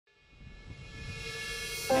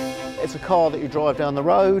It's a car that you drive down the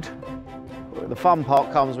road. The fun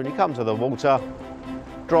part comes when you come to the water,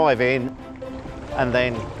 drive in, and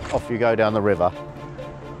then off you go down the river.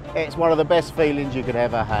 It's one of the best feelings you could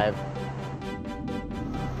ever have.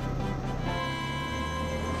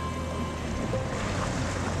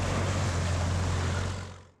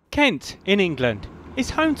 Kent, in England, is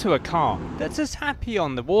home to a car that's as happy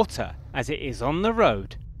on the water as it is on the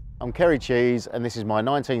road. I'm Kerry Cheese, and this is my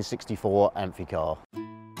 1964 Amphicar.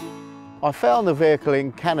 I found the vehicle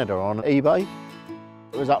in Canada on eBay.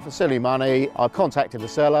 It was up for silly money. I contacted the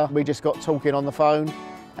seller. We just got talking on the phone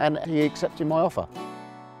and he accepted my offer.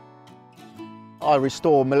 I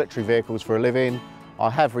restore military vehicles for a living.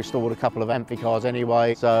 I have restored a couple of Amphicars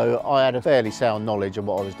anyway, so I had a fairly sound knowledge of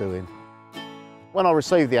what I was doing. When I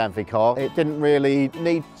received the Amphicar, it didn't really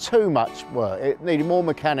need too much work. It needed more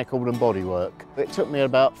mechanical than body work. It took me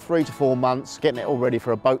about 3 to 4 months getting it all ready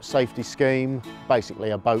for a boat safety scheme, basically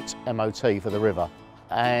a boat MOT for the river,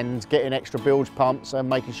 and getting extra bilge pumps and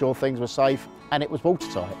making sure things were safe, and it was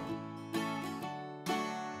watertight.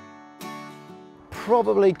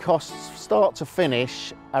 Probably costs start to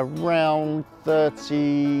finish around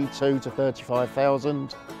 32 to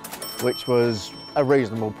 35,000, which was a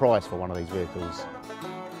reasonable price for one of these vehicles.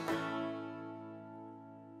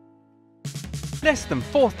 Less than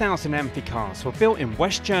 4,000 Amphicars were built in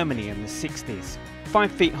West Germany in the 60s.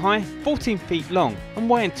 5 feet high, 14 feet long and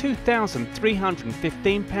weighing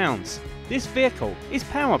 2,315 pounds. This vehicle is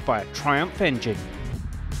powered by a Triumph engine.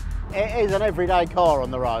 It is an everyday car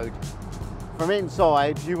on the road. From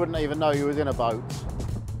inside, you wouldn't even know you was in a boat.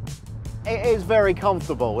 It is very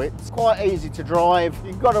comfortable. It's quite easy to drive.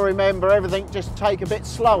 You've got to remember everything just take a bit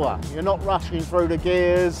slower. You're not rushing through the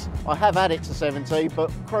gears. I have had it to 70,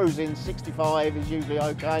 but cruising 65 is usually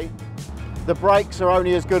okay. The brakes are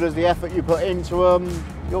only as good as the effort you put into them.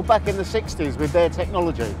 You're back in the 60s with their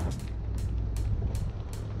technology.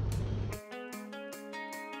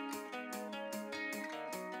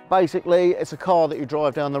 Basically, it's a car that you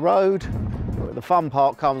drive down the road. The fun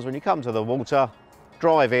part comes when you come to the water,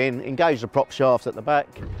 drive in, engage the prop shafts at the back,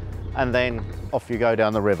 and then off you go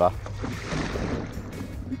down the river.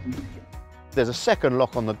 There's a second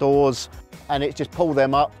lock on the doors, and it's just pull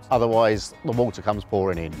them up, otherwise the water comes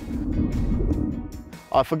pouring in.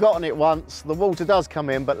 I've forgotten it once, the water does come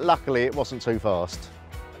in, but luckily it wasn't too fast.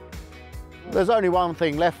 There's only one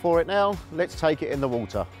thing left for it now, let's take it in the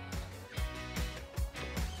water.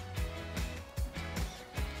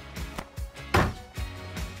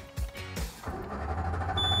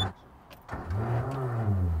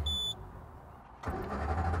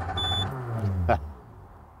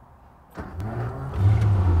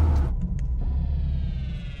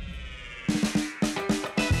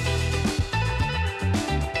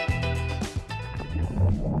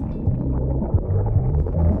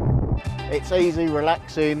 It's easy,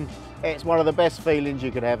 relaxing. It's one of the best feelings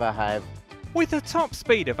you could ever have. With a top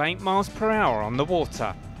speed of 8 miles per hour on the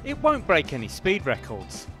water, it won't break any speed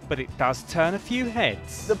records, but it does turn a few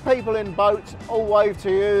heads. The people in boats all wave to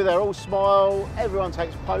you, they're all smile, everyone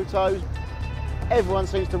takes photos. Everyone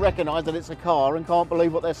seems to recognise that it's a car and can't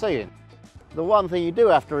believe what they're seeing. The one thing you do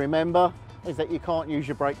have to remember is that you can't use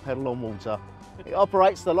your brake pedal on water. It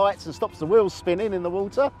operates the lights and stops the wheels spinning in the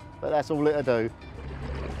water, but that's all it'll do.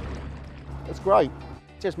 It's great.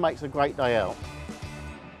 It just makes a great day out.